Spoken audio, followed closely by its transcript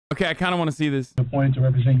Okay, I kind of want to see this. Appointed to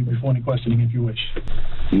represent you before any questioning if you wish.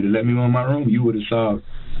 You'd have let me on my room, you would have saw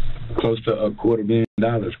close to $250,000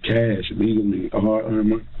 cash, legally, hard-earned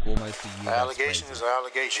money. Almost a year. Allegation is an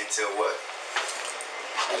allegation. Until what?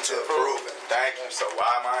 Until proven. Thank you. So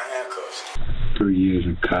why am I in handcuffs? 3 years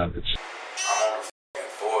in college. I'm on the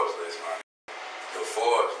Forbes list, man. The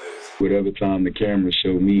Forbes list. Whatever time the camera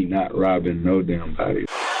showed me not robbing no damn body.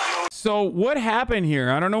 So what happened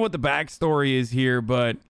here? I don't know what the backstory is here,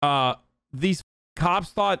 but these cops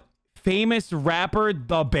thought famous rapper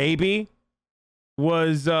DaBaby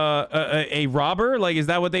was a robber. Like, is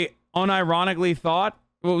that what they unironically thought?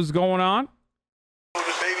 What was going on? Who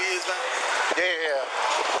the baby is, man? Yeah.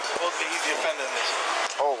 Supposed to be easy offender in this.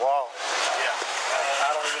 Oh, wow. Yeah. I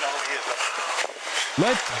don't even know who he is, though.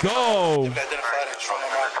 Let's go. Identified and shown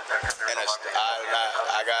him out. And I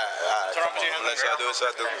got. Unless I do it, so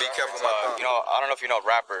I do. Be careful, you know, I don't know if you know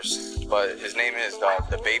rappers, but his name is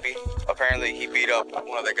DaBaby. Apparently, he beat up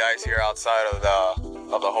one of the guys here outside of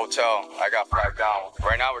the hotel. I got flagged down.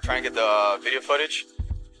 Right now, we're trying to get the video footage.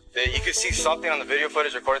 You can see something on the video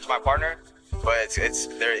footage according to my partner, but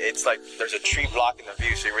it's like there's a tree blocking the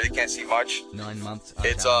view, so you really can't see much. 9 months.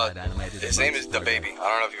 It's his name is DaBaby. I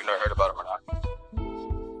don't know if you've never heard about him or not.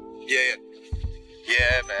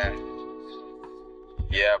 Yeah, man.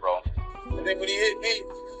 Yeah, bro. And then when he hit me,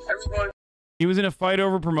 everyone. He was in a fight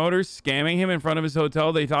over promoters scamming him in front of his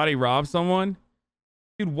hotel. They thought he robbed someone.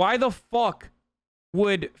 Dude, why the fuck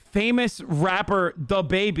would famous rapper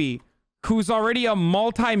DaBaby, who's already a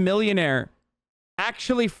multi-millionaire,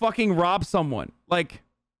 actually fucking rob someone? Like,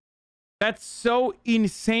 that's so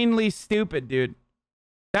insanely stupid, dude.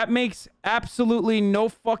 That makes absolutely no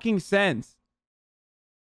fucking sense.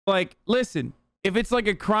 Like, listen, if it's like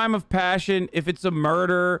a crime of passion, if it's a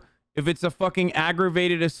murder, if it's a fucking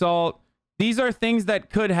aggravated assault, these are things that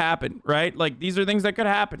could happen, right? Like, these are things that could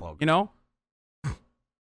happen, you know?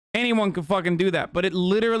 Anyone could fucking do that, but it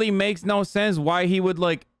literally makes no sense why he would,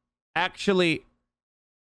 like, actually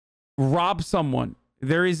rob someone.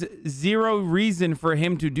 There is zero reason for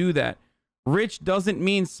him to do that. Rich doesn't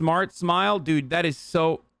mean smart. Smile. Dude, that is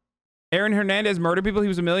so... Aaron Hernandez murdered people. He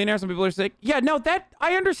was a millionaire. Some people are sick. Yeah, no, that...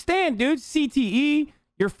 I understand, dude. CTE.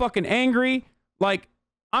 You're fucking angry. Like,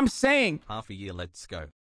 I'm saying... Half a year, let's go.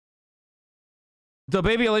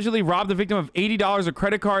 DaBaby allegedly robbed the victim of $80 a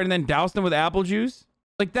credit card and then doused him with apple juice.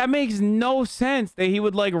 Like, that makes no sense that he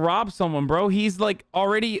would, like, rob someone, bro. He's, like,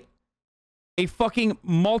 already a fucking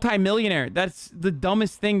multi-millionaire. That's the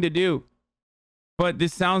dumbest thing to do. But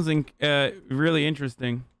this sounds really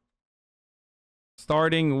interesting.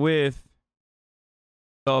 Starting with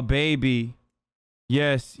DaBaby.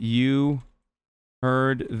 Yes, you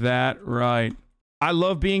heard that right. I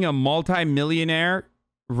love being a multi-millionaire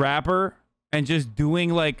rapper and just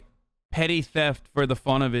doing, like, petty theft for the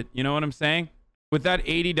fun of it. You know what I'm saying? With that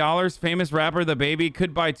 $80, famous rapper DaBaby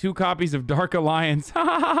could buy 2 copies of Dark Alliance.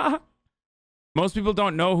 Most people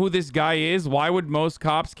don't know who this guy is. Why would most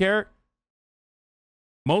cops care?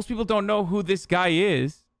 Most people don't know who this guy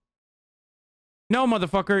is. No,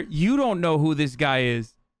 motherfucker, you don't know who this guy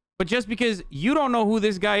is. But just because you don't know who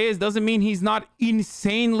this guy is doesn't mean he's not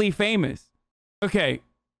insanely famous. Okay.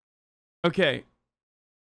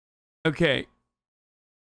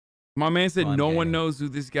 My man said no one knows who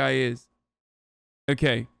this guy is.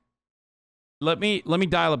 Okay. Let me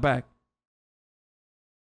dial it back.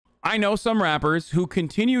 I know some rappers who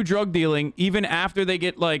continue drug dealing even after they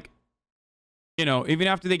get, like, you know, even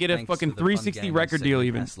after they get a fucking 360 record deal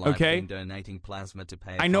even, okay?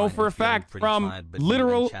 I know for a fact from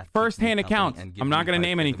literal first-hand accounts. I'm not going to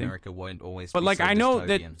name anything. But, like, I know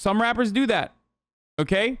that some rappers do that,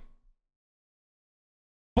 okay?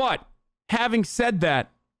 But having said that,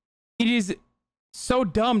 it is so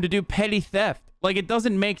dumb to do petty theft. Like, it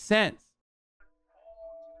doesn't make sense.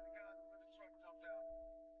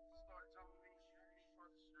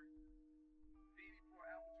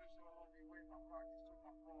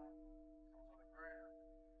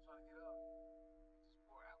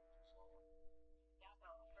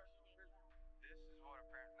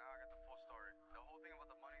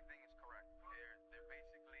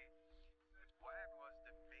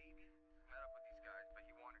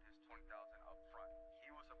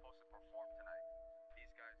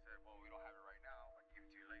 Well, we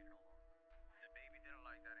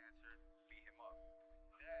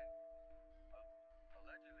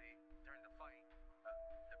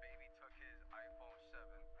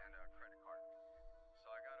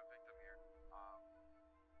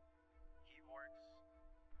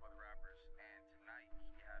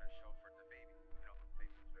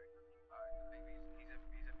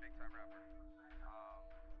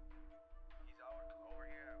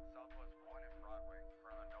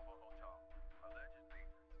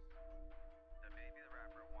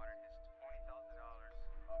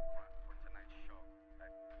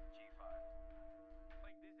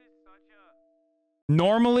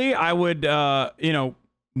Normally, I would, you know,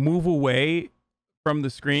 move away from the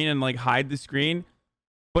screen and like hide the screen.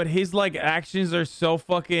 But his like actions are so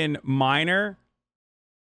fucking minor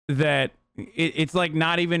that it's like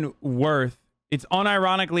not even worth. It's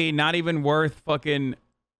unironically not even worth fucking,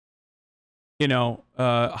 you know,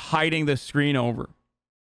 hiding the screen over.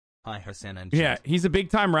 Hi, Hasan and Yeah, he's a big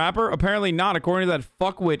time rapper. Apparently not, according to that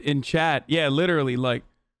fuckwit in chat. Yeah, literally, like,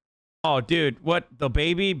 oh, dude, what,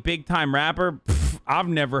 DaBaby, big time rapper? Pff, I've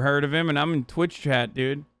never heard of him, and I'm in Twitch chat,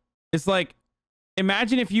 dude. It's like,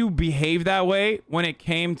 imagine if you behaved that way when it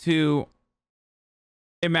came to.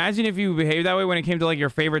 Imagine if you behaved that way when it came to like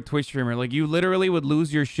your favorite Twitch streamer. Like, you literally would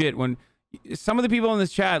lose your shit when some of the people in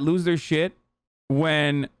this chat lose their shit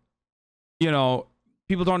when, you know,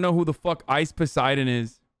 people don't know who the fuck Ice Poseidon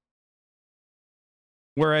is.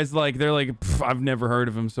 Whereas, like, they're like, I've never heard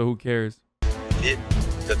of him, so who cares?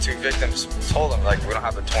 The two victims told him, like, we don't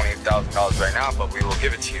have the $20,000 right now, but we will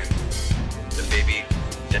give it to you. DaBaby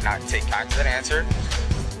did not take time to that answer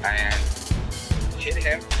and hit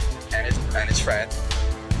him and his friend.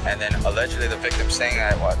 And then allegedly the victim saying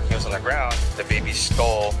that while he was on the ground, DaBaby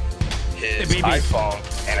stole his iPhone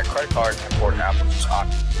and a credit card and poured an apple juice on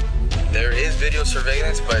it. There is video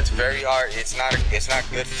surveillance, but it's very hard. It's not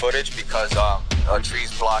good footage because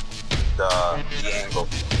trees block the angle.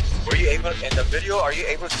 Were you able in the video? Are you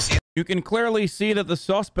able to see? You can clearly see that the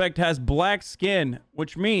suspect has black skin,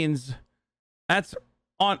 which means that's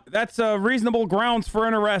reasonable grounds for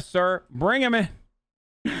an arrest, sir. Bring him in.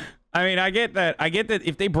 I mean, I get that. I get that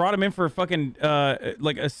if they brought him in for fucking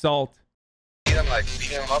like assault. See them like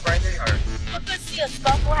beating him up or anything, or? I could see a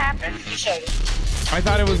scuffle happen. You show you. I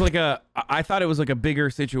thought it was like a bigger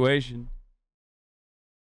situation.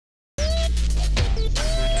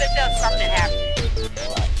 Something happened.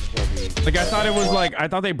 Like, I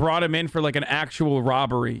thought they brought him in for like an actual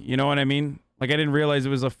robbery. You know what I mean? Like, I didn't realize it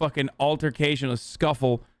was a fucking altercation, a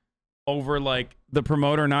scuffle over like the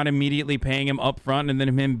promoter not immediately paying him up front and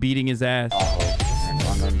then him beating his ass.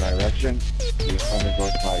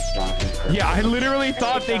 Yeah, I literally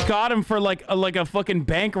thought they got him for like a fucking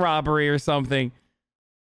bank robbery or something.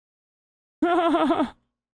 No,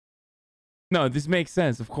 this makes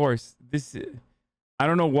sense, of course. This, I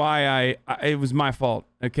don't know why it was my fault.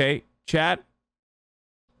 Okay, chat,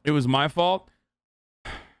 it was my fault.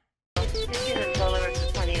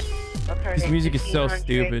 This music is so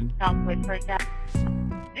stupid.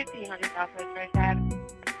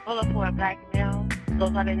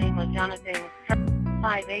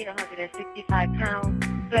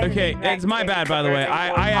 Okay, it's my bad, by the way.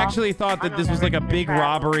 I actually thought that this was like a big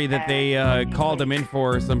robbery that they called him in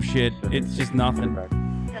for or some shit. It's just nothing. I'm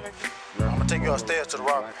gonna take you upstairs to the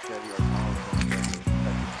robbery.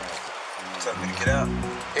 Tell me to get out.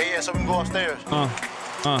 Yeah, so we can go upstairs.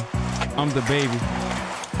 I'm DaBaby.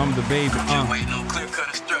 I'm DaBaby. Just waiting on clear-cut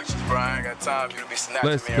instructions, bro. I ain't got time for you to be snapping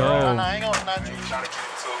Let's me go. around. Nah, I ain't gonna snatch you. I'm trying to get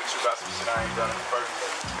into it with you about some shit I ain't done in the first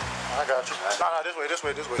place. I got you. Nah, this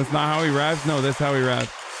way. That's not how he raps? No, that's how he raps.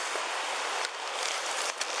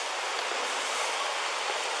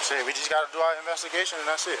 Shit, we just gotta do our investigation and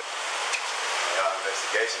that's it. Our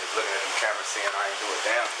investigation is looking at the camera seeing I ain't do it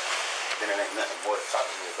damn. Then it ain't nothing more to talk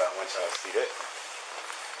to me about once y'all see that.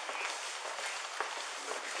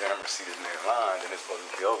 The camera see this nigga line, then it's supposed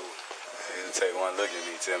to be over. It'll take one look at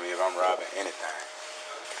me, tell me if I'm robbing anything.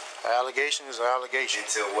 An allegation is an allegation.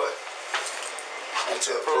 Until what?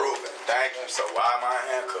 Until proven. Thank you. So why am I in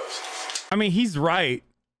handcuffs? I mean, he's right.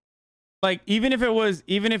 Like, even if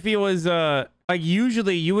he was like,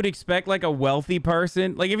 usually you would expect like a wealthy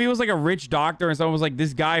person, like if he was like a rich doctor and someone was like,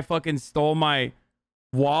 this guy fucking stole my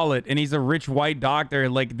wallet and he's a rich white doctor,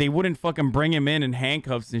 like they wouldn't fucking bring him in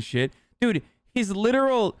handcuffs and shit. Dude, his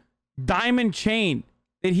literal diamond chain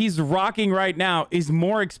that he's rocking right now is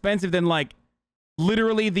more expensive than like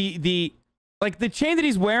literally the chain that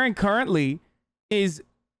he's wearing currently is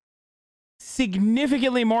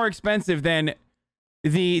significantly more expensive than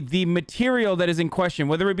the material that is in question,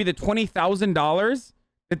 whether it be the $20,000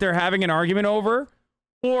 that they're having an argument over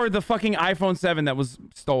or the fucking iPhone 7 that was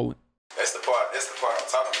stolen. That's the part I'm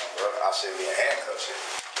talking about, bro. I should be in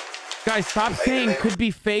handcuffs. Guys, stop saying could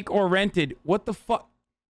be fake or rented. What the fuck?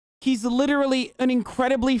 He's literally an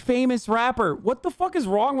incredibly famous rapper. What the fuck is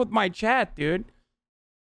wrong with my chat, dude?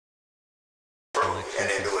 Bro, and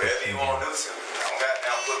then do whatever you want to do to me. Don't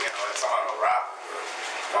goddamn put me on the time of rap, bro.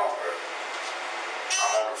 Come on, bro.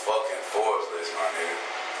 I'm on the fucking Forbes list, my nigga.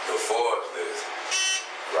 The Forbes list.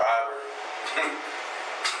 Robber.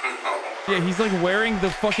 Yeah, he's like wearing the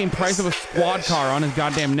fucking price of a squad car on his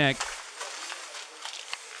goddamn neck.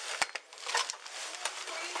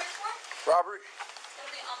 Robbery?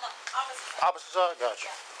 Opposite side? Got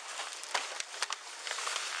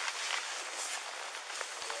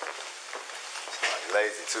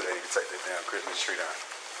lazy too. They can take their damn Christmas tree down.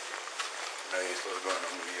 You know you ain't supposed to go in no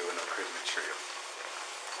New Year with no Christmas tree.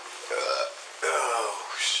 Oh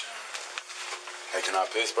shit. Hey, can I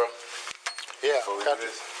piss, bro? Yeah, Before we got do you.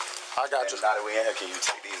 this? I got And you. now that we in here, can you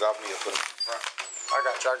take these off me and put them in front? I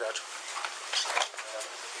got you. I got you.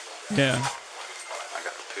 Yeah. I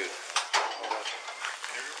got to piss.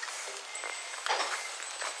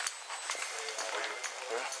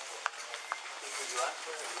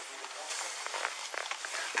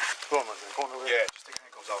 Go on, man. Go on over there. Yeah, just take your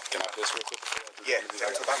handcuffs off. Can I piss real quick? Yeah,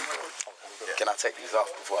 take them off real quick. Can I take these off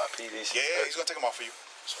before I pee these? Yeah, he's gonna take them off for you.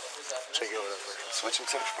 Take it over there. Switch them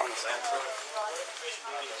to the front.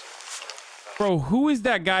 Bro, who is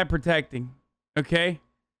that guy protecting? Okay?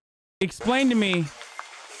 Explain to me.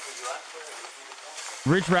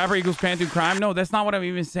 Rich rapper equals pan through crime? No, that's not what I'm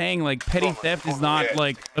even saying. Like, petty theft is not,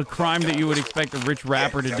 like, a crime that you would expect a rich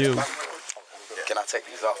rapper to do. Can I take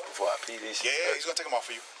these off before I pee these? Yeah, he's gonna take them off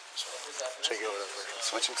for you. Take it over there.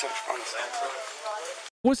 Switch them to the front.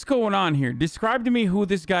 What's going on here? Describe to me who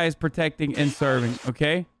this guy is protecting and serving,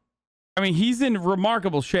 okay? I mean, he's in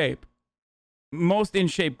remarkable shape. Most in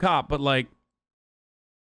shape cop, but like,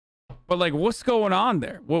 what's going on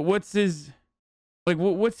there? What's his, like,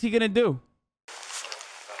 what's he gonna do?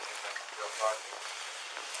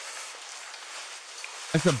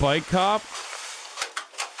 That's a bike cop.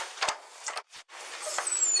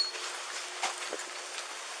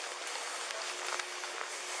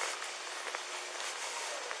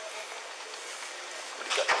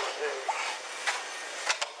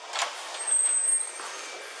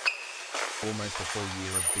 Almost a full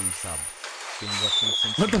year of being subbed. Been watching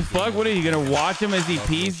since. What the fuck? What are you gonna watch him as he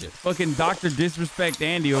pees? Fucking Dr. Disrespect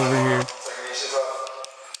Andy over here.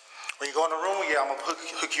 When you go in the room, yeah, I'm gonna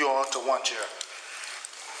hook you on to one chair.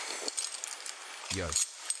 Yo.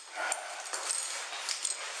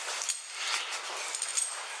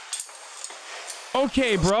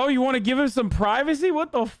 Okay, bro, you want to give him some privacy?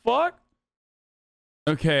 What the fuck?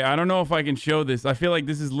 Okay, I don't know if I can show this. I feel like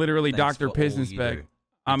this is literally Dr. Piss and Spec.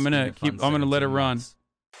 I'm gonna let it run.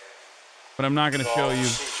 But I'm not gonna show you.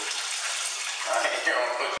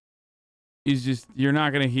 He's just, you're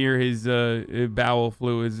not gonna hear his bowel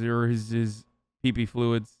fluids or his pee-pee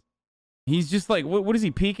fluids. He's just like, what is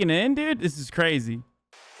he peeking in, dude? This is crazy.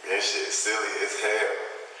 That shit is silly as hell.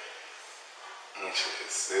 That shit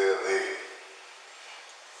is silly.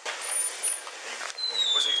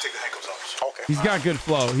 Once you take the handcuffs off. Okay. He's got good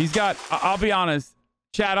flow. He's got, I'll be honest.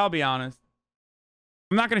 Chad, I'll be honest.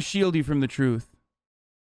 I'm not going to shield you from the truth.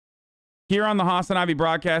 Here on the Hasanabi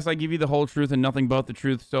broadcast, I give you the whole truth and nothing but the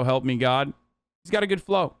truth, so help me God. He's got a good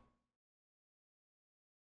flow.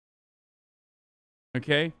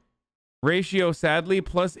 Okay? Ratio, sadly,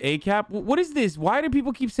 plus ACAP. What is this? Why do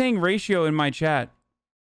people keep saying ratio in my chat?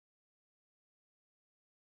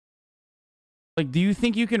 Like, do you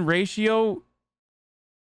think you can ratio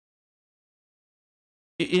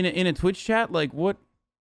in a Twitch chat? Like, what?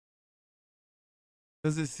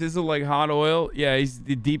 Does it sizzle like hot oil? Yeah, he's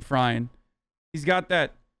deep frying. He's got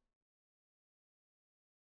that.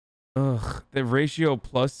 Ugh, the ratio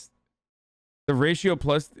plus. The ratio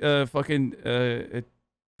plus fucking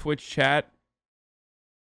Twitch chat.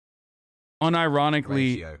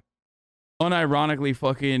 Unironically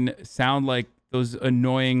fucking sound like those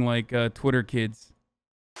annoying like Twitter kids.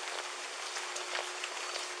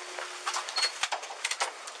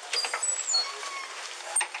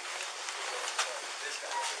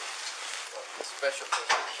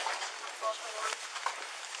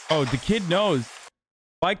 Oh, the kid knows.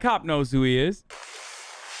 My cop knows who he is. Hey,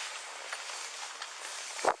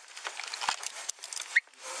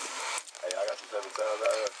 I got some paper towels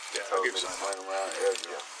out here. Yeah, I'll give you some laying around here.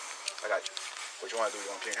 Yeah. I got you. What you want to do?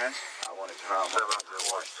 You want to clean hands? I want to dry my hands.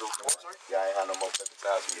 Yeah, I ain't had no more paper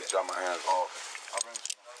towels for me to dry my hands. Oh, okay. I'll bring you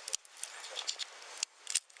some.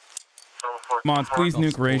 Mons, please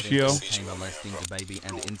nuke ratio. Molesting DaBaby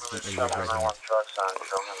and instantly regretting it.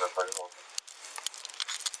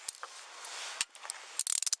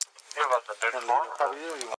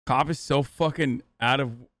 Cop is so fucking out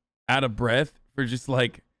of breath for just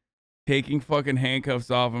like taking fucking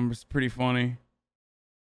handcuffs off him. It's pretty funny.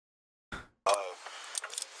 You don't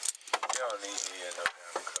need me in no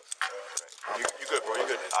handcuffs. You good, bro? You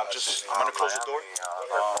good? I'm gonna close the door.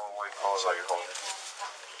 So you're holding.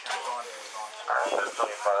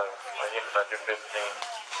 25,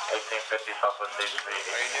 15, 1850 Southwest State Street,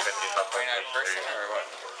 1850 Southwest State Street. Or what?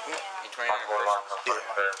 You 29 in person?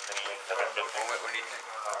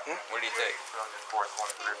 What did he take? What did he take?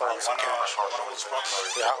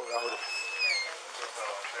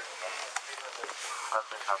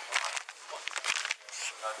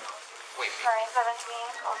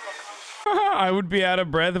 I would be out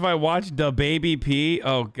of breath if I watched DaBaby pee.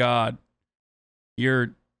 Oh God,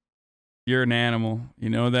 you're an animal. You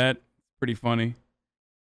know that? Pretty funny.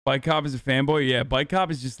 Bike Cop is a fanboy. Yeah, Bike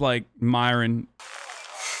Cop is just like Myron.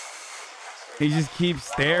 He just keeps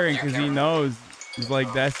staring because he knows. He's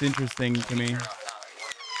like, that's interesting to me. I'm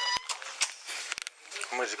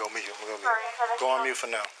gonna just go mute. Go on mute for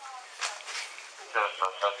now.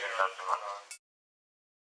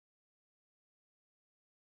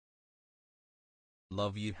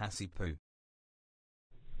 Love you, Hassy Poo.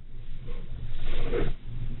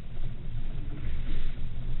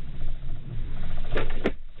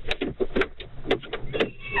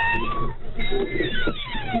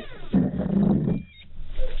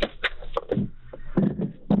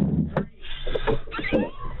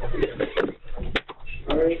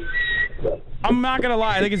 I'm not gonna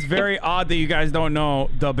lie, I think it's very odd that you guys don't know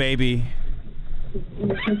DaBaby.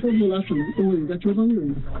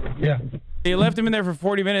 Yeah. They left him in there for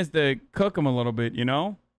 40 minutes to cook him a little bit, you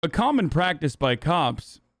know? A common practice by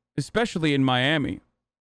cops, especially in Miami,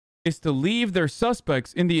 is to leave their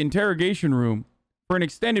suspects in the interrogation room for an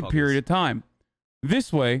extended period of time.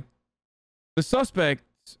 This way, the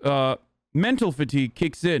suspect's mental fatigue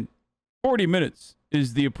kicks in. 40 minutes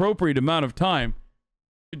is the appropriate amount of time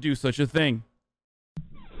to do such a thing.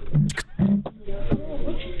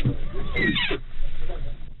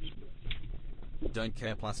 Don't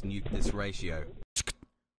care plus nuke this ratio.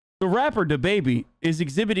 The rapper DaBaby is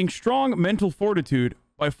exhibiting strong mental fortitude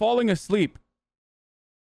by falling asleep.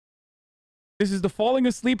 This is the falling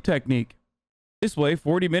asleep technique. This way,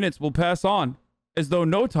 40 minutes will pass on, as though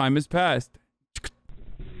no time has passed.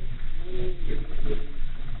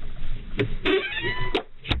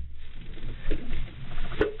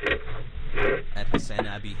 At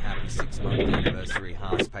Hasanabi, happy 6-month anniversary,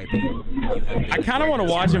 Haas paper. I kind of want to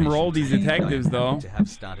watch him roll these detectives, though.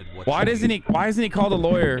 Why hasn't he called a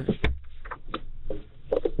lawyer?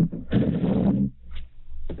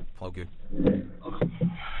 Good.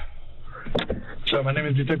 So my name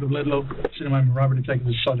is Detective Ledlow. Sitting my robbery detective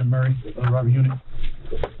is Sergeant Murray, robbery unit.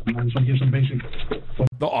 I just want to give some basic.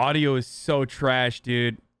 The audio is so trash,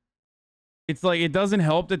 dude. It's like, it doesn't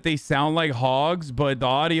help that they sound like hogs, but the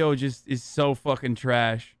audio just is so fucking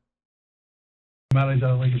trash. Formalities,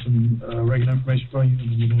 I'll get some regular information for you,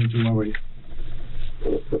 and then we're going to already.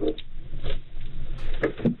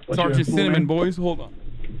 Sergeant Cinnamon, boys, hold on.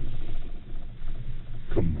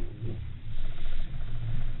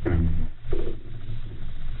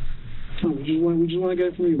 We just want to get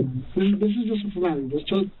it from you. This is just a formality. Just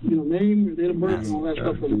tell, name, your date of birth, and all that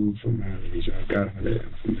stuff. Formalities. I got all that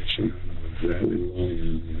information. I know exactly who I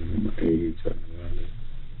am, my age,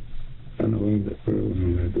 I know all that for what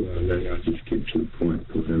I'm gonna do. All that. Y'all just get to the point.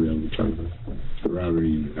 Whatever y'all talking about. The robbery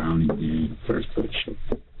unit. I don't even get in the first place. So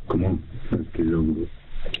come on, let's get it over with.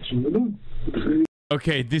 That's what we're doing.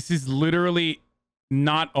 Okay, this is literally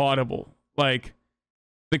not audible. Like,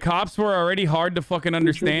 the cops were already hard to fucking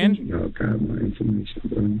understand. Y'all got my information,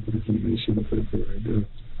 bro. Information for right there.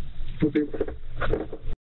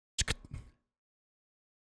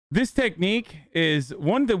 This technique is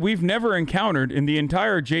one that we've never encountered in the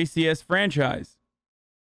entire JCS franchise.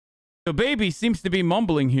 DaBaby seems to be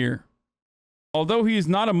mumbling here. Although he is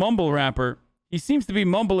not a mumble rapper, he seems to be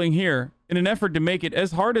mumbling here in an effort to make it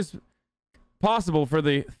as hard as possible for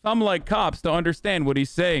the thumb-like cops to understand what he's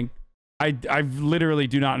saying. I literally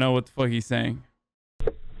do not know what the fuck he's saying.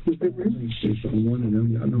 I'm one of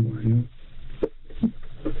them. Y'all know who I am.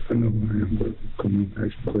 I know who I am, but come on,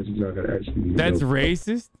 ask the questions y'all gotta ask me. That's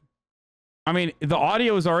racist? I mean, the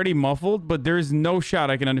audio is already muffled, but there's no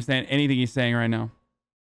shot I can understand anything he's saying right now.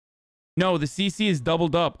 No, the CC is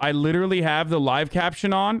doubled up. I literally have the live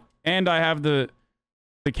caption on, and I have the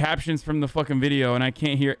captions from the fucking video, and I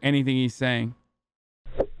can't hear anything he's saying.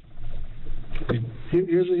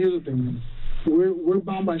 Here's the thing. We're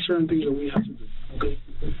bound by certain things that we have to do. Okay,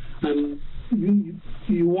 and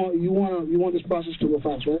you want this process to go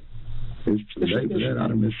fast, right? It's too late for that. I've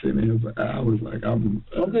been sitting here for hours. Like I'm.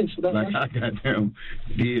 Okay, so that's like I goddamn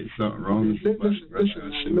did something wrong.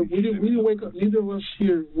 Listen, look, we didn't wake up. Neither of us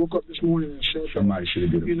here woke up this morning and said somebody should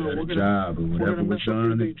have did a better job or whatever was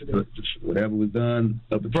done. Whatever was done.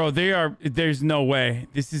 Bro, there's no way.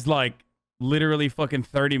 This is like literally fucking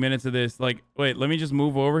 30 minutes of this. Like, wait, let me just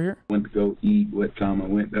move over here. Went to go eat. What time I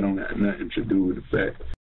went? That don't have nothing to do with the fact.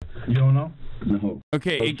 You don't know? No.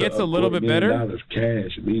 Okay, it gets a little bit better. $1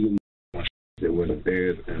 cash legally. That wasn't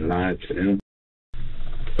theirs and lied to them.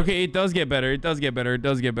 Okay, it does get better. It does get better. It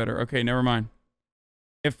does get better. Okay, never mind.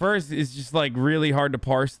 At first, it's just like really hard to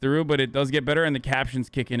parse through, but it does get better, and the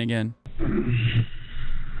captions kick in again.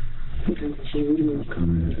 Okay, so what do you Okay.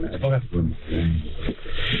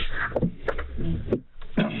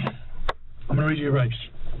 I'm gonna read you your rights.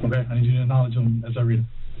 Okay, I need you to acknowledge them as I read them.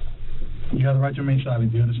 You have the right to remain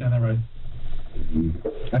silent. Do you understand that right?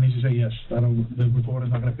 I need you to say yes. The recorder's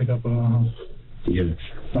not gonna pick up. Yes.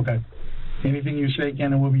 Okay. Anything you say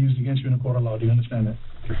can and will be used against you in a court of law. Do you understand that?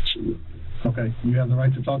 Absolutely. Okay. You have the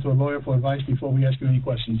right to talk to a lawyer for advice before we ask you any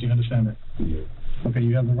questions. Do you understand that? Yes. Okay.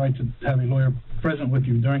 You have the right to have a lawyer present with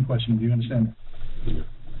you during questioning. Do you understand that? Yes.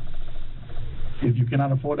 If you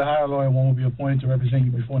cannot afford to hire a lawyer, one will be appointed to represent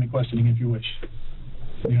you before any questioning if you wish.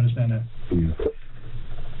 Do you understand that? Yes.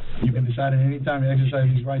 You can decide at any time to exercise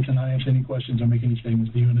these rights and not answer any questions or make any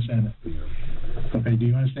statements. Do you understand that? Yes. Okay. Do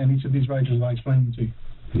you understand each of these rights as I explained them to you?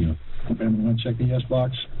 Yes. Okay. I'm going to check the yes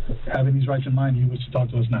box. Having these rights in mind, do you wish to talk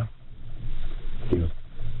to us now? Yes.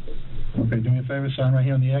 Okay. Do me a favor. Sign right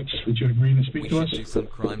here on the X that you agreed to speak We to us. should do some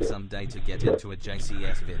crime someday to get into a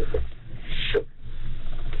JCS vid.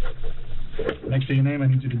 Next to your name, I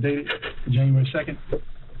need you to date it January 2nd,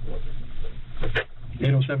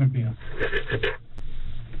 8:07 p.m.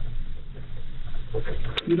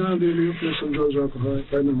 You don't have to be influenced on drugs or alcohol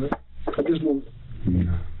right now, right? At this moment.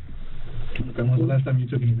 No. Okay, when's the last time you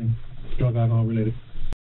took anything drug, alcohol related?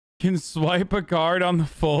 Can swipe a card on the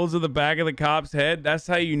folds of the back of the cop's head. That's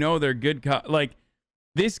how you know they're good cop. Like,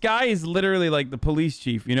 this guy is literally like the police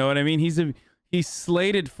chief. You know what I mean? He's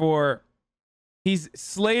slated to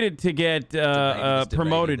get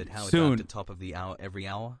promoted soon. At the top of the hour every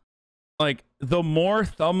hour. Like, the more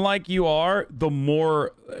thumb-like you are, the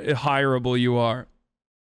more hireable you are.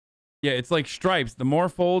 Yeah, it's like stripes. The more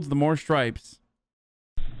folds, the more stripes.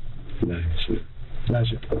 That's it.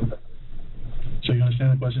 So you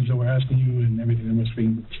understand the questions that we're asking you and everything that we're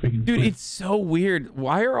speaking. Dude, it's so weird.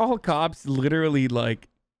 Why are all cops literally like?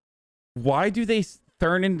 Why do they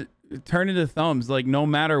turn into thumbs? Like, no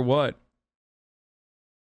matter what.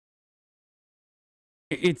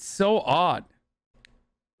 It's so odd.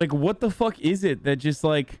 Like, what the fuck is it that just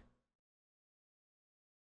like...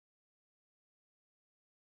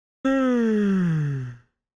 Do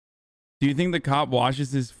you think the cop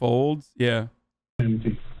washes his folds? Yeah.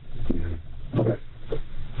 Okay. What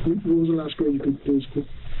was the last grade you completed in school?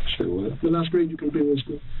 Say what? The last grade you completed in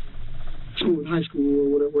school? School, high school, or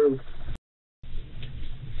whatever.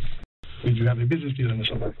 Did you have a business dealing with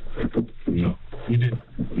somebody? No. You didn't?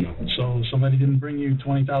 No. So somebody didn't bring you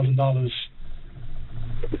 $20,000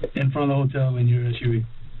 in front of the hotel in your SUV?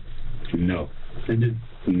 No. They didn't?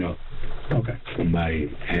 No. Okay. Somebody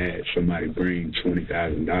bring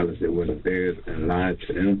 $20,000 that wasn't theirs and lied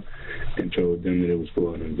to them and told them that it was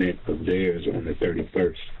for an event of theirs on the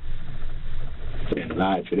 31st. And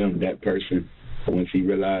lied to them. That person, once he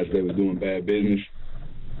realized they were doing bad business,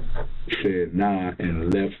 said nah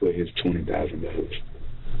and left with his $20,000.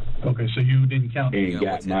 Okay, so you didn't count. And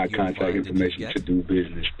got my contact information to do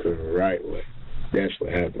business the right way. That's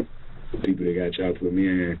what happened. The people that got y'all put me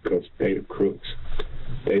in, because they the crooks.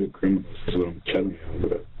 They the criminals. That's what I'm telling you.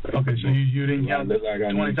 Okay, so you didn't count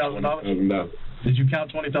 $20,000? Did you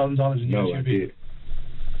count $20,000 in your SUV? No, I did.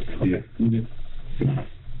 Okay, you did. No.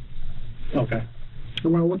 Okay.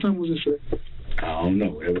 Around what time was this, sir? I don't know.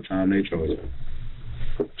 Whatever time they chose it.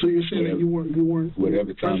 So you're saying that you weren't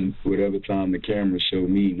whatever time the camera showed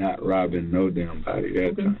me not robbing no damn body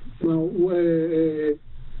that time. Well,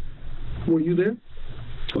 were you there?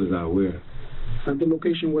 Was I where? At the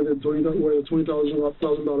location where the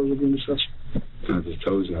 $20,000 was being discussed. I just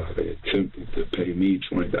told y'all they attempted to pay me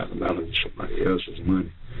 $20,000 with somebody else's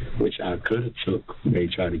money, which I could have took. They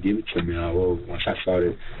tried to give it to me. Once I saw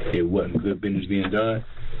that it wasn't good business being done,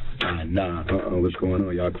 what's going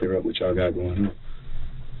on? Y'all clear up what y'all got going on.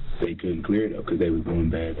 They couldn't clear it up because they was doing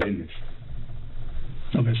bad business.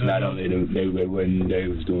 Okay, so not only they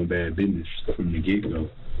was doing bad business from the get-go.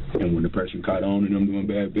 And when the person caught on to them doing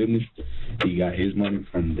bad business, he got his money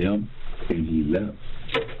from them and he left.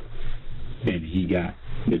 And he got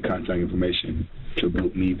the contact information to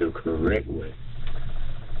book me the correct way.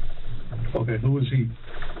 Okay, who was he?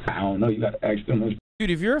 I don't know. You got to ask them. Dude,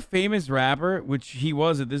 if you're a famous rapper, which he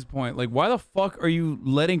was at this point, like, why the fuck are you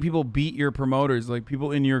letting people beat your promoters, like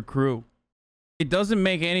people in your crew? It doesn't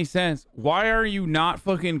make any sense. Why are you not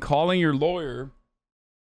fucking calling your lawyer?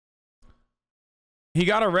 He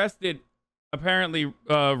got arrested, apparently,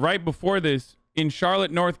 right before this in Charlotte,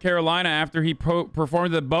 North Carolina, after he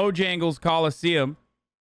performed at the Bojangles Coliseum.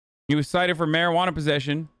 He was cited for marijuana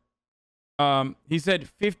possession. He said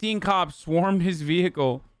 15 cops swarmed his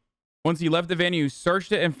vehicle once he left the venue,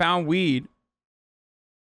 searched it, and found weed.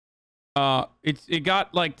 It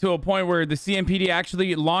got like to a point where the CMPD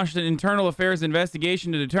actually launched an internal affairs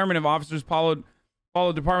investigation to determine if officers followed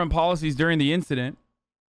followed department policies during the incident.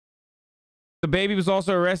 DaBaby was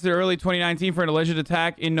also arrested early 2019 for an alleged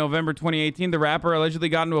attack in November 2018. The rapper allegedly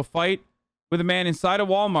got into a fight with a man inside a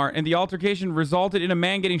Walmart, and the altercation resulted in a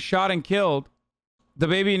man getting shot and killed.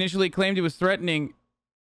 DaBaby initially claimed he was threatened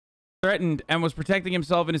and was protecting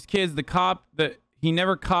himself and his kids. He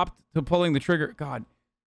never copped to pulling the trigger. God,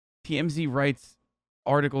 TMZ writes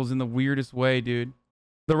articles in the weirdest way, dude.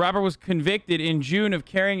 The rapper was convicted in June of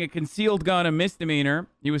carrying a concealed gun, a misdemeanor.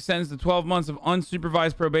 He was sentenced to 12 months of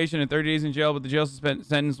unsupervised probation and 30 days in jail, but the jail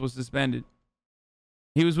sentence was suspended.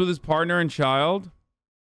 He was with his partner and child.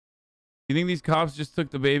 You think these cops just took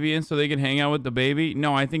DaBaby in so they can hang out with DaBaby?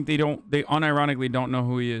 No, I think they unironically don't know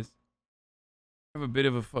who he is. I have a bit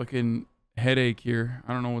of a fucking headache here.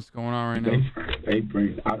 I don't know what's going on right now.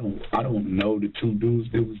 I don't know the two dudes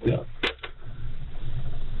that was there.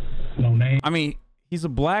 No name. I mean, he's a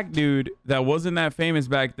black dude that wasn't that famous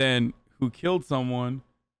back then who killed someone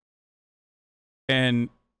and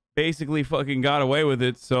basically fucking got away with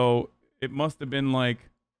it. So it must have been like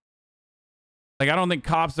I don't think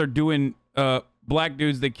cops are doing black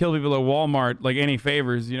dudes that kill people at Walmart like any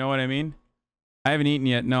favors. You know what I mean? I haven't eaten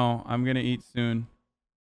yet. No, I'm going to eat soon.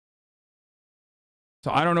 So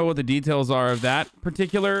I don't know what the details are of that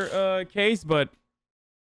particular case, but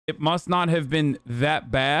it must not have been that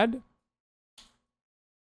bad.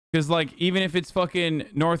 Because, like, even if it's fucking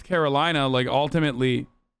North Carolina, like, ultimately,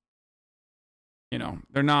 you know,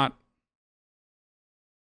 they're not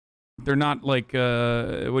like,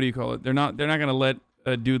 what do you call it? They're not going to let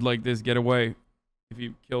a dude like this get away if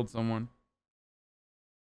he killed someone.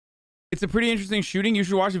 It's a pretty interesting shooting. You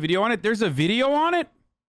should watch a video on it. There's a video on it.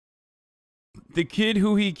 The kid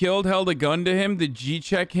who he killed held a gun to him to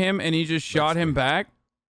G-check him, and he just shot him back.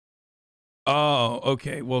 Oh,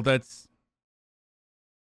 okay. Well, that's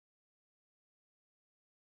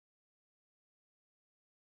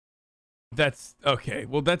okay.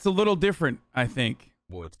 Well, that's a little different, I think.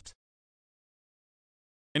 What?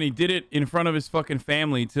 And he did it in front of his fucking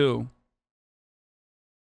family, too.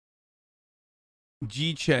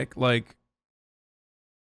 G-check, like,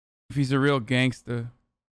 if he's a real gangster.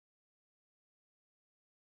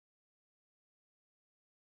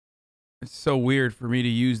 It's so weird for me to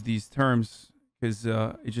use these terms because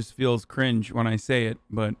it just feels cringe when I say it,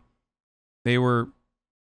 but they were,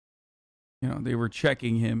 you know, they were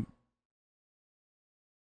checking him.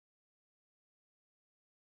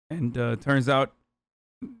 And turns out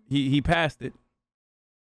he passed it.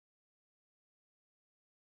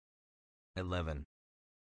 11.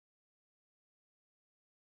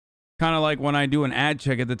 Kind of like when I do an ad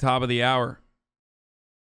check at the top of the hour,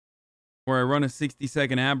 where I run a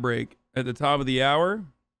 60-second ad break at the top of the hour.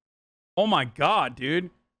 Oh my God, dude.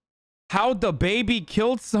 How DaBaby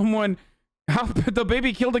killed someone. How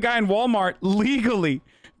DaBaby killed a guy in Walmart legally.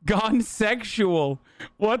 Gone sexual.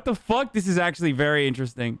 What the fuck? This is actually very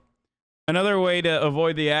interesting. Another way to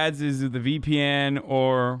avoid the ads is with the VPN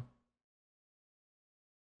or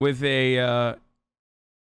with a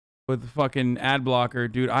with fucking ad blocker.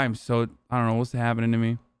 Dude, I don't know what's happening to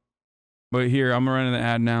me. But here, I'm running the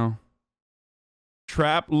ad now.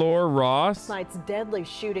 Trap Lore Ross. Night's deadly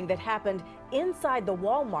shooting that happened inside the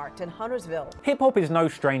Walmart in Huntersville. Hip-hop is no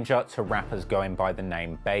stranger to rappers going by the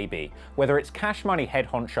name Baby. Whether it's Cash Money head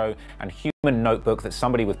honcho and human notebook that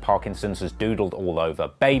somebody with Parkinson's has doodled all over,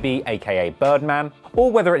 Baby, aka Birdman, or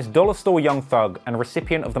whether it's Dollar Store Young Thug and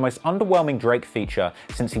recipient of the most underwhelming Drake feature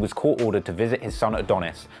since he was court-ordered to visit his son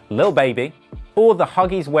Adonis, Lil Baby, or the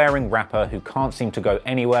Huggies-wearing rapper who can't seem to go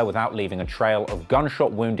anywhere without leaving a trail of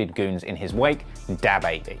gunshot-wounded goons in his wake,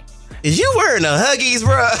 DaBaby. Is you wearing the Huggies,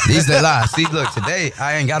 bro? These the lies. See, look, today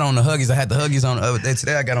I ain't got on the Huggies. I had the Huggies on the other day.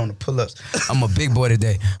 Today I got on the pull-ups. I'm a big boy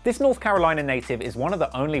today. This North Carolina native is one of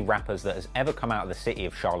the only rappers that has ever come out of the city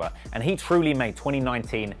of Charlotte, and he truly made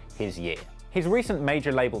 2019 his year. His recent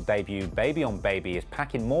major label debut, Baby on Baby, is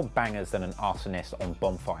packing more bangers than an arsonist on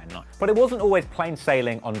Bonfire Night. But it wasn't always plain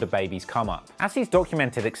sailing on DaBaby's come up. As he's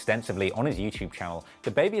documented extensively on his YouTube channel,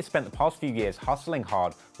 DaBaby has spent the past few years hustling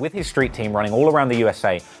hard with his street team running all around the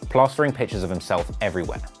USA, plastering pictures of himself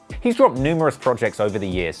everywhere. He's dropped numerous projects over the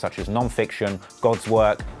years, such as Nonfiction, God's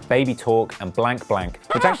Work, Baby Talk, and Blank Blank,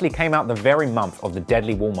 which actually came out the very month of the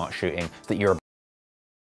deadly Walmart shooting that you're...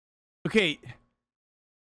 Okay.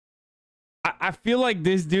 I feel like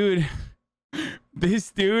this dude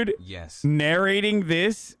yes, narrating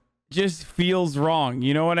this just feels wrong.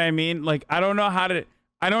 You know what I mean? Like, I don't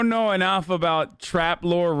know enough about Trap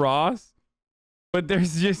Lore Ross, but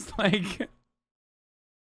there's just like,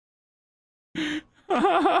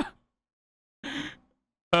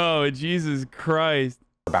 oh, Jesus Christ.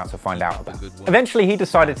 about to find out about. Eventually, he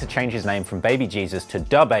decided to change his name from Baby Jesus to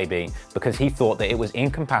DaBaby because he thought that it was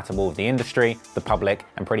incompatible with the industry, the public,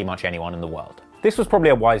 and pretty much anyone in the world. This was probably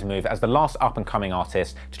a wise move, as the last up-and-coming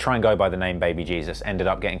artist to try and go by the name Baby Jesus ended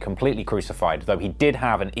up getting completely crucified, though he did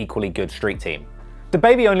have an equally good street team.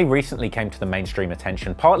 DaBaby only recently came to the mainstream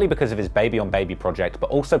attention, partly because of his Baby on Baby project, but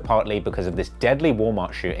also partly because of this deadly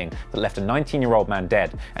Walmart shooting that left a 19-year-old man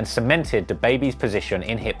dead and cemented DaBaby's position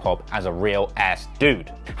in hip-hop as a real-ass dude.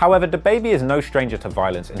 However, DaBaby is no stranger to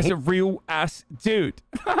violence, and he's a real-ass dude.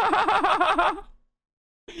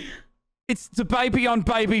 It's DaBaby on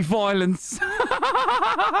baby violence.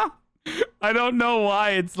 I don't know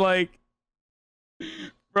why it's like,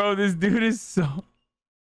 bro, this dude is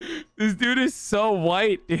so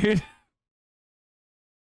white, dude.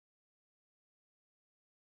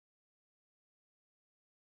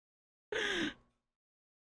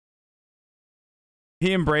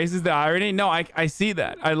 He embraces the irony. No, I see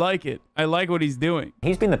that. I like it. I like what he's doing.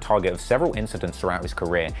 He's been the target of several incidents throughout his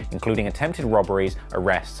career, including attempted robberies,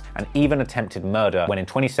 arrests, and even attempted murder, when in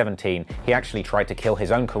 2017, he actually tried to kill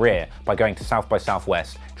his own career by going to South by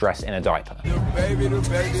Southwest dressed in a diaper.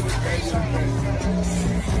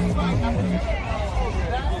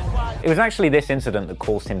 It was actually this incident that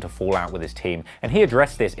caused him to fall out with his team, and he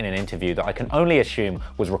addressed this in an interview that I can only assume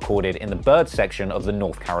was recorded in the bird section of the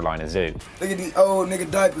North Carolina Zoo. Look at these old nigga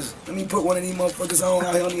diapers. Let me put one of these motherfuckers on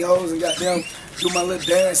here on these hoes and goddamn do my little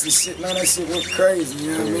dance and shit. Man, that shit went crazy,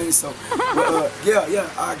 you know what I mean? So, yeah,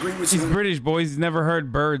 I agree with you. He's British, boys. He's never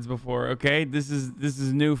heard birds before, okay? This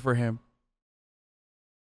is new for him.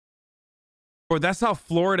 Or that's how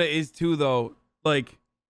Florida is too, though. Like,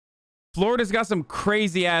 Florida's got some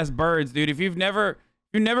crazy ass birds, dude. If you've never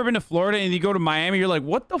been to Florida and you go to Miami, you're like,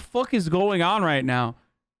 what the fuck is going on right now?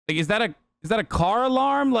 Like, is that a car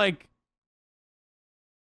alarm? Like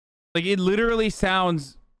it literally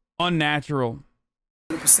sounds unnatural.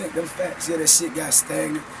 100% them facts, yeah, that shit got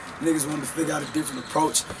stagnant. Niggas wanted to figure out a different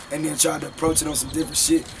approach and then tried to approach it on some different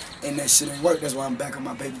shit, and that shit ain't work. That's why I'm back on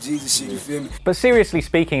my Baby Jesus shit, you feel me? But seriously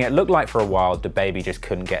speaking, it looked like for a while DaBaby just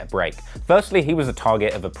couldn't get a break. Firstly, he was the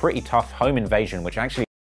target of a pretty tough home invasion, which actually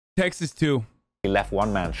Texas too. He left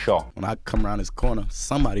one man shot. When I come around this corner,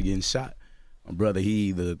 somebody getting shot. My brother,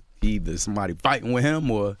 he either somebody fighting with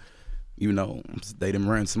him, or you know, they done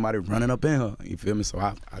ran somebody running up in her. You feel me? So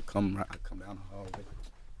I come down the hallway.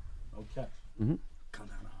 Okay. Come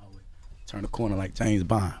down the hallway. Turn the corner like James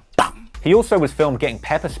Bond. He also was filmed getting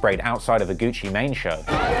pepper sprayed outside of a Gucci Mane show.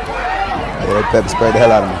 Yeah, they pepper sprayed the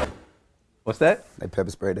hell out of me. What's that? They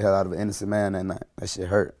pepper sprayed the hell out of an innocent man that night. That shit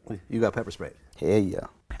hurt. You got pepper sprayed? Hell yeah.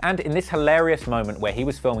 And in this hilarious moment where he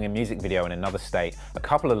was filming a music video in another state, a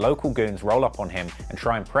couple of local goons roll up on him and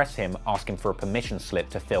try and press him, asking for a permission slip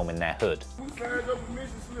to film in their hood. Who signed up a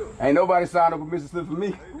permission slip? Ain't nobody signed up a permission slip for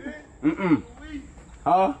me. Mm-mm.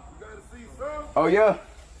 Huh? Oh yeah?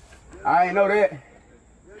 I ain't know that.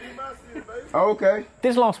 Okay.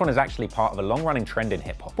 This last one is actually part of a long-running trend in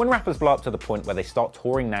hip-hop. When rappers blow up to the point where they start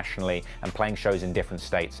touring nationally and playing shows in different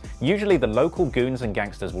states, usually the local goons and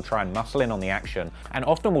gangsters will try and muscle in on the action, and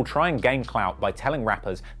often will try and gain clout by telling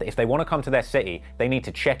rappers that if they want to come to their city, they need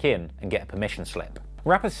to check in and get a permission slip.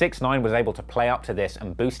 Rapper 6ix9ine was able to play up to this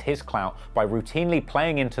and boost his clout by routinely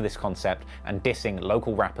playing into this concept and dissing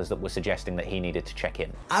local rappers that were suggesting that he needed to check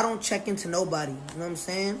in. I don't check into nobody, you know what I'm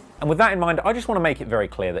saying? And with that in mind, I just want to make it very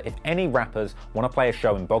clear that if any rappers want to play a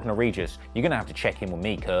show in Bognor Regis, you're going to have to check in with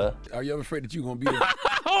me, cuz. Are you ever afraid that you're going to be there?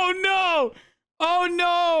 Oh no! Oh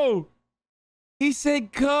no! He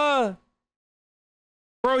said cuh.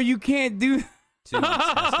 Bro, you can't do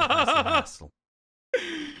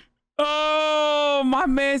Oh, my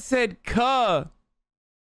man said cuh.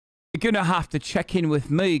 You're gonna have to check in with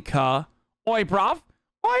me, cuh. Oi, bruv.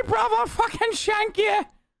 Oi, bruv, I'll fucking shank you.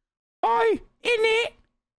 Oi, in it.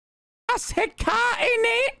 I said cuh, in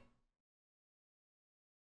it.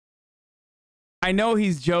 I know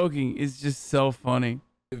he's joking. It's just so funny.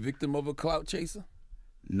 The victim of a clout chaser?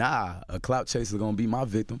 Nah, a clout chaser gonna be my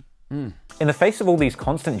victim. In the face of all these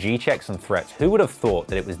constant G-checks and threats, who would have thought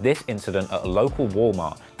that it was this incident at a local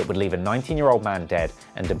Walmart that would leave a 19-year-old man dead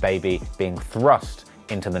and DaBaby being thrust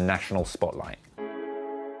into the national spotlight?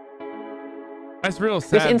 That's real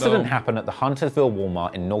sad, This incident though. happened at the Huntersville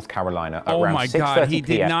Walmart in North Carolina at Oh around my 6:30 God, he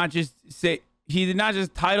p.m. did not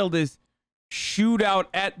just title this shootout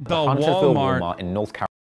at the Huntersville Walmart. Walmart in North Carolina.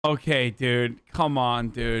 Okay, dude. Come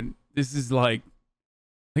on, dude. This is like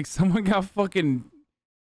someone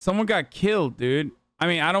got killed, dude. I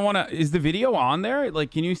mean, I don't want to... Is the video on there? Like,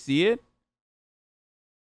 can you see it?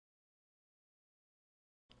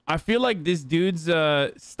 I feel like this dude's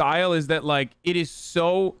style is that, like, it is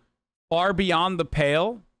so far beyond the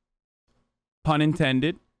pale, pun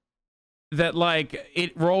intended, that like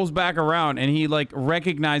it rolls back around and he like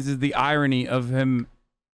recognizes the irony of him,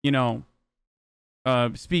 you know,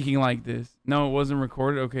 speaking like this. No, it wasn't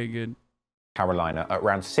recorded. Okay, good. Carolina at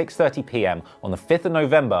around 6:30 p.m. on the 5th of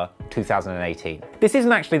November 2018. This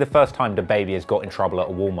isn't actually the first time DaBaby has got in trouble at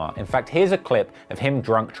a Walmart. In fact, here's a clip of him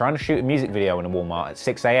drunk trying to shoot a music video in a Walmart at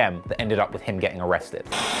 6 a.m. that ended up with him getting arrested.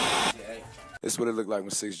 This is what it looked like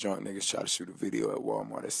when 6 drunk niggas try to shoot a video at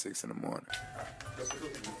Walmart at 6 in the morning.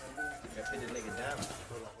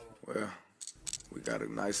 Well, we got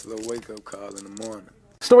a nice little wake-up call in the morning.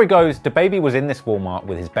 Story goes, DaBaby was in this Walmart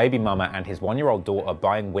with his baby mama and his 1-year-old daughter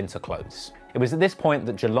buying winter clothes. It was at this point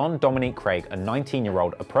that Jalon Dominique Craig, a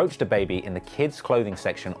 19-year-old, approached DaBaby in the kids' clothing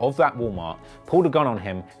section of that Walmart, pulled a gun on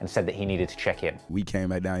him, and said that he needed to check in. We came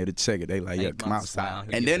back down here to check it. They like, yeah, come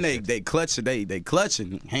outside. And then they clutch it. They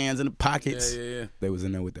clutching, hands in the pockets. Yeah. They was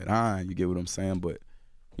in there with that iron. You get what I'm saying? But,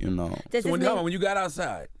 you know. So when you got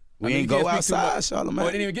outside? We ain't go outside, Charlamagne. Oh,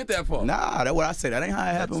 it didn't even get that far? Nah, that's what I said. That ain't how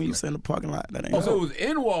it happened when you sit in the parking lot. That ain't so it was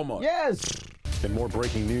in Walmart? Yes. And more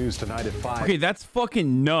breaking news tonight at 5. Okay, that's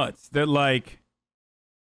fucking nuts. That like,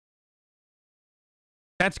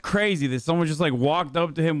 that's crazy that someone just like walked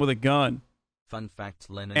up to him with a gun. Fun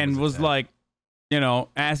fact, Lennon and was like, you know,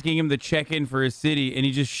 asking him to check in for his city, and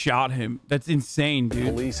he just shot him. That's insane, dude.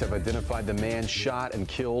 Police have identified the man shot and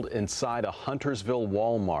killed inside a Huntersville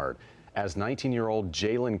Walmart as 19-year-old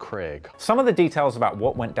Jalen Craig. Some of the details about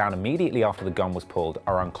what went down immediately after the gun was pulled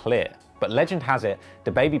are unclear, but legend has it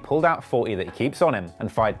DaBaby pulled out a .40 that he keeps on him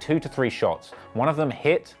and fired 2 to 3 shots. One of them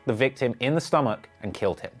hit the victim in the stomach and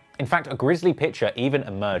killed him. In fact, a grisly picture even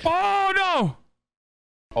emerged of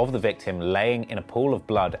the victim laying in a pool of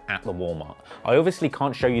blood at the Walmart. I obviously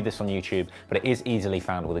can't show you this on YouTube, but it is easily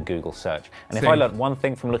found with a Google search. And if I learned one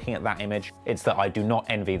thing from looking at that image, it's that I do not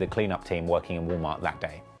envy the cleanup team working in Walmart that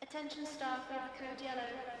day. Attention staff, we have code yellow.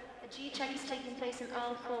 A G-check is taking place in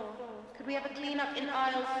aisle 4. Could we have a cleanup in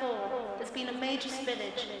aisle 4? There's been a major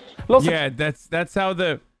spillage. Yeah, that's how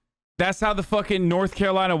the fucking North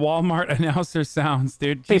Carolina Walmart announcer sounds,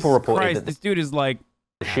 dude. People Jesus reported Christ, that this dude is like,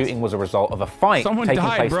 the shooting was a result of a fight someone taking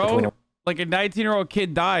died, place bro. between Like a 19-year-old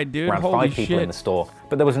kid died, dude. around Holy 5 people shit. in the store.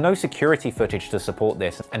 But there was no security footage to support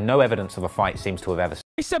this, and no evidence of a fight seems to have ever.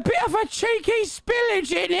 It's a bit of a cheeky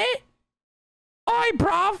spillage, in it? Oi,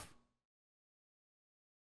 bruv.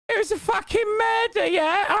 It was a fucking murder,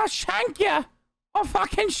 yeah? I'll shank you. I'll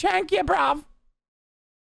fucking shank you, bruv.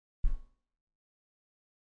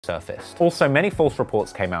 Surfaced. Also, many false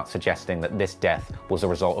reports came out suggesting that this death was a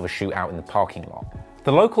result of a shootout in the parking lot.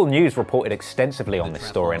 The local news reported extensively on this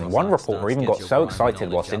story, and one reporter even got so excited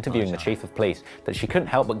whilst interviewing the chief of police that she couldn't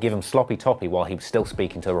help but give him sloppy toppy while he was still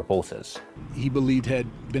speaking to reporters. He believed had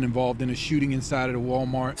been involved in a shooting inside of the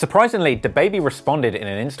Walmart. Surprisingly, DaBaby responded in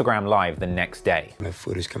an Instagram live the next day. That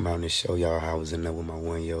footage come out and show y'all how I was in there with my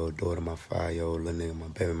 1-year-old daughter, my 5-year-old little nigga, my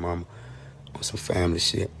baby mama, on some family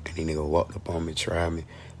shit. And he nigga walked up on me, tried me,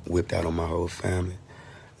 whipped out on my whole family.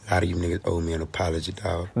 A lot of you niggas owe me an apology,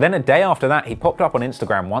 dog. Then a day after that, he popped up on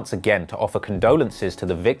Instagram once again to offer condolences to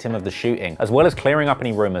the victim of the shooting, as well as clearing up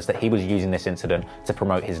any rumors that he was using this incident to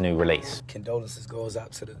promote his new release. Condolences goes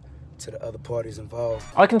out to the other parties involved.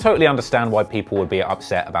 I can totally understand why people would be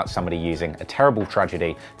upset about somebody using a terrible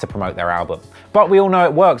tragedy to promote their album. But we all know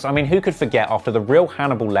it works. I mean, who could forget after the real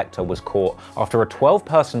Hannibal Lecter was caught after a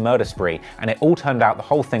 12-person murder spree, and it all turned out the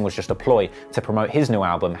whole thing was just a ploy to promote his new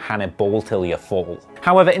album, Hannibal Till You Fall.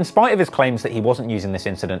 However, in spite of his claims that he wasn't using this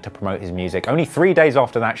incident to promote his music, only 3 days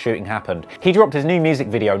after that shooting happened, he dropped his new music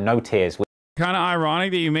video, No Tears. Kind of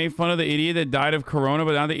ironic that you made fun of the idiot that died of corona,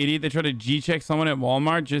 but not the idiot that tried to G-check someone at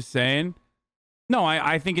Walmart. Just saying. No,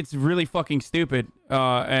 I think it's really fucking stupid.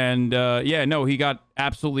 Yeah, no, he got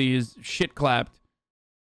absolutely his shit clapped.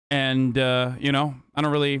 And you know, I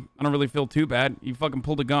don't really feel too bad. He fucking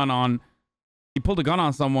pulled a gun on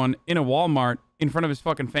someone in a Walmart in front of his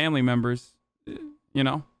fucking family members. You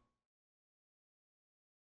know.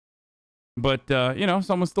 But you know,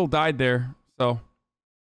 someone still died there, so.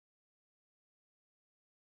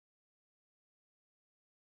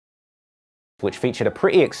 Which featured a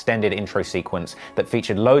pretty extended intro sequence that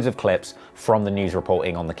featured loads of clips from the news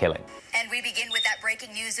reporting on the killing. And we begin with that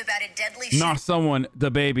breaking news about a deadly Not someone,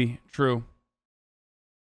 DaBaby. True.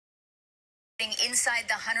 inside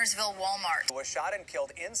the Huntersville Walmart. Was shot and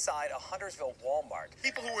killed inside a Huntersville Walmart.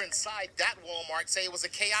 People who were inside that Walmart say it was a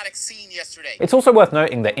chaotic scene yesterday. It's also worth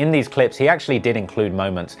noting that in these clips, he actually did include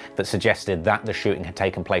moments that suggested that the shooting had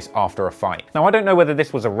taken place after a fight. Now, I don't know whether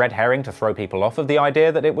this was a red herring to throw people off of the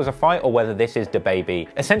idea that it was a fight, or whether this is DaBaby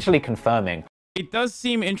essentially confirming It does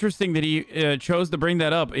seem interesting that he chose to bring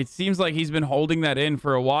that up. It seems like he's been holding that in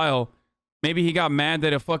for a while. Maybe he got mad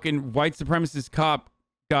that a fucking white supremacist cop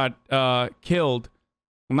got killed.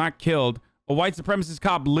 Well, not killed. A white supremacist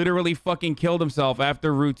cop literally fucking killed himself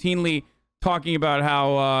after routinely talking about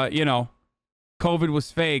how, you know, COVID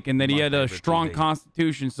was fake and that he had a strong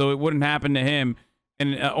constitution so it wouldn't happen to him.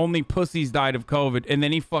 And only pussies died of COVID. And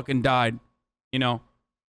then he fucking died. You know,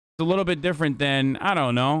 it's a little bit different than, I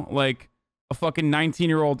don't know, like a fucking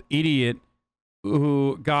 19-year-old idiot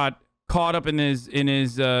who got caught up in his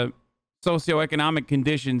socioeconomic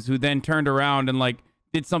conditions, who then turned around and like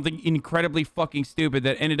did something incredibly fucking stupid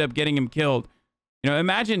that ended up getting him killed. You know,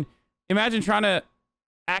 imagine trying to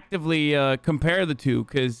actively compare the two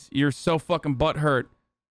because you're so fucking butthurt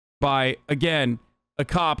by, again, a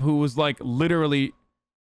cop who was like literally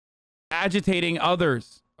agitating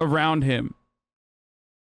others around him.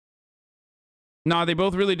 Nah, they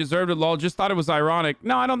both really deserved it, lol. Just thought it was ironic.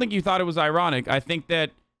 No, I don't think you thought it was ironic. I think that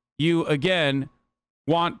you, again,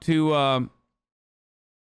 want to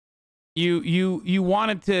you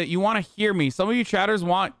want to hear me. Some of you chatters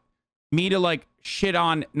want me to like shit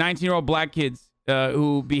on 19-year-old black kids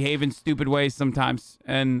who behave in stupid ways sometimes,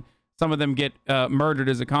 and some of them get murdered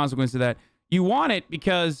as a consequence of that. You want it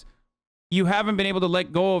because you haven't been able to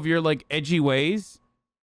let go of your like edgy ways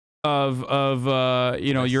of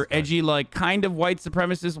you know, your edgy like kind of white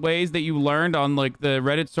supremacist ways that you learned on like the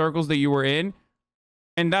Reddit circles that you were in.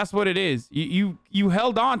 And that's what it is. You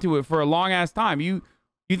held on to it for a long ass time. You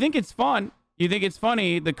think it's fun. You think it's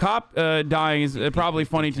funny. The cop dying is probably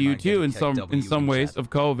funny to you too in some ways of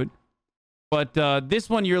COVID. But this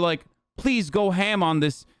one, you're like, please go ham on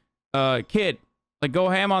this kid. Like, go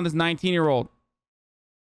ham on this 19-year-old.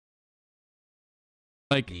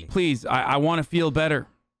 Like, please, I want to feel better.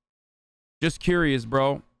 Just curious,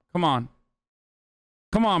 bro. Come on.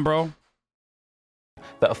 Come on, bro.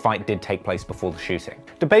 That a fight did take place before the shooting.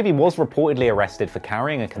 DaBaby was reportedly arrested for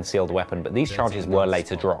carrying a concealed weapon, but these charges were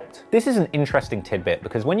later dropped. This is an interesting tidbit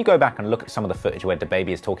because when you go back and look at some of the footage where DaBaby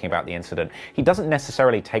is talking about the incident, he doesn't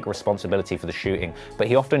necessarily take responsibility for the shooting, but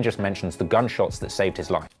he often just mentions the gunshots that saved his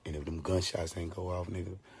life. And if them gunshots ain't go off,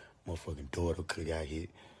 nigga, motherfucking daughter could've got hit.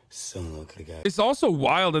 Son could've got hit. It's also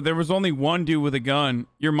wild that there was only one dude with a gun.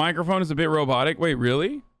 Your microphone is a bit robotic. Wait,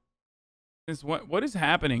 really? What is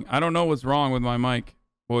happening? I don't know what's wrong with my mic,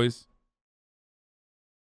 boys.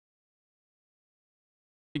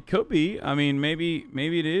 It could be. I mean, maybe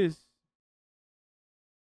it is.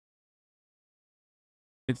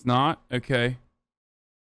 It's not? Okay.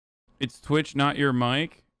 It's Twitch, not your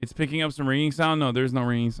mic. It's picking up some ringing sound? No, there's no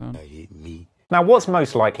ringing sound. Now, what's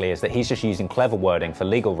most likely is that he's just using clever wording for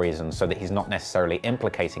legal reasons so that he's not necessarily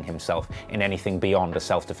implicating himself in anything beyond a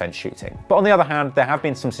self-defense shooting. But on the other hand, there have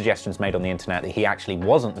been some suggestions made on the internet that he actually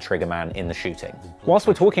wasn't the trigger man in the shooting. Whilst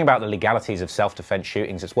we're talking about the legalities of self-defense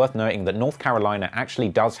shootings, it's worth noting that North Carolina actually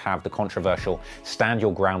does have the controversial stand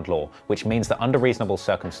your ground law, which means that under reasonable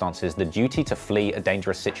circumstances, the duty to flee a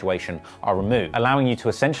dangerous situation are removed, allowing you to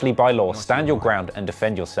essentially by law stand your ground and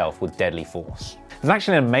defend yourself with deadly force. There's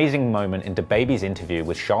actually an amazing moment in DaBaby's interview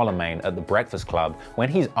with Charlemagne at the Breakfast Club when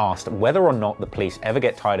he's asked whether or not the police ever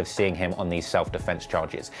get tired of seeing him on these self-defense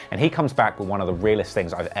charges. And he comes back with one of the realest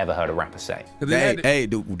things I've ever heard a rapper say. Hey,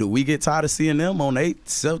 do we get tired of seeing them on 8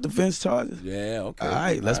 self-defense charges? Yeah, okay. All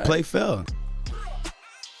right, let's play fair.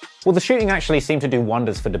 Well, the shooting actually seemed to do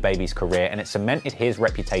wonders for DaBaby's career, and it cemented his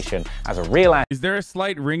reputation as a real... Is there a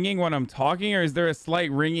slight ringing when I'm talking, or is there a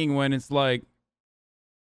slight ringing when it's like...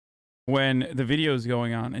 when the video is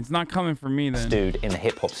going on? It's not coming from me then. Dude in the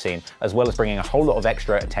hip-hop scene, as well as bringing a whole lot of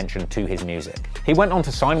extra attention to his music. He went on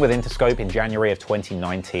to sign with Interscope in January of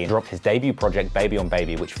 2019, dropped his debut project Baby on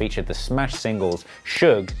Baby, which featured the smash singles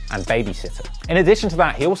Shug and Babysitter. In addition to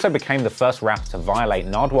that, he also became the first rapper to violate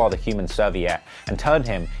Nardwuar the Human Serviette and turned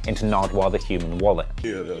him into Nardwuar the Human Wallet.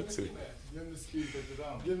 Yeah, though, too. Give him the ski,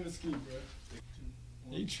 give him the ski, bro.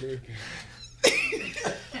 You tripping.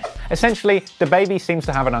 Essentially, DaBaby seems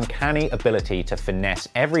to have an uncanny ability to finesse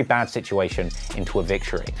every bad situation into a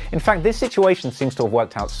victory. In fact, this situation seems to have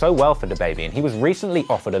worked out so well for DaBaby, and he was recently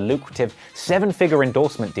offered a lucrative 7-figure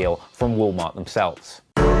endorsement deal from Walmart themselves.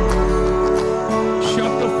 Shut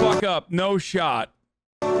the fuck up. No shot.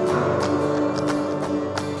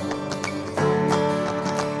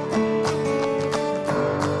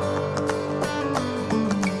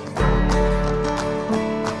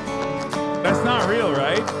 That's not real,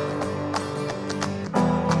 right?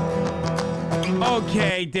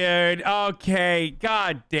 Okay, dude. Okay.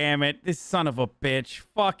 God damn it. This son of a bitch.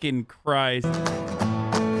 Fucking Christ.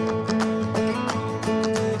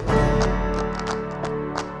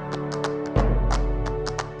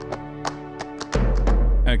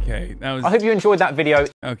 Okay, that was. I hope you enjoyed that video.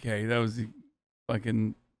 Okay, that was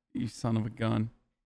fucking you son of a gun.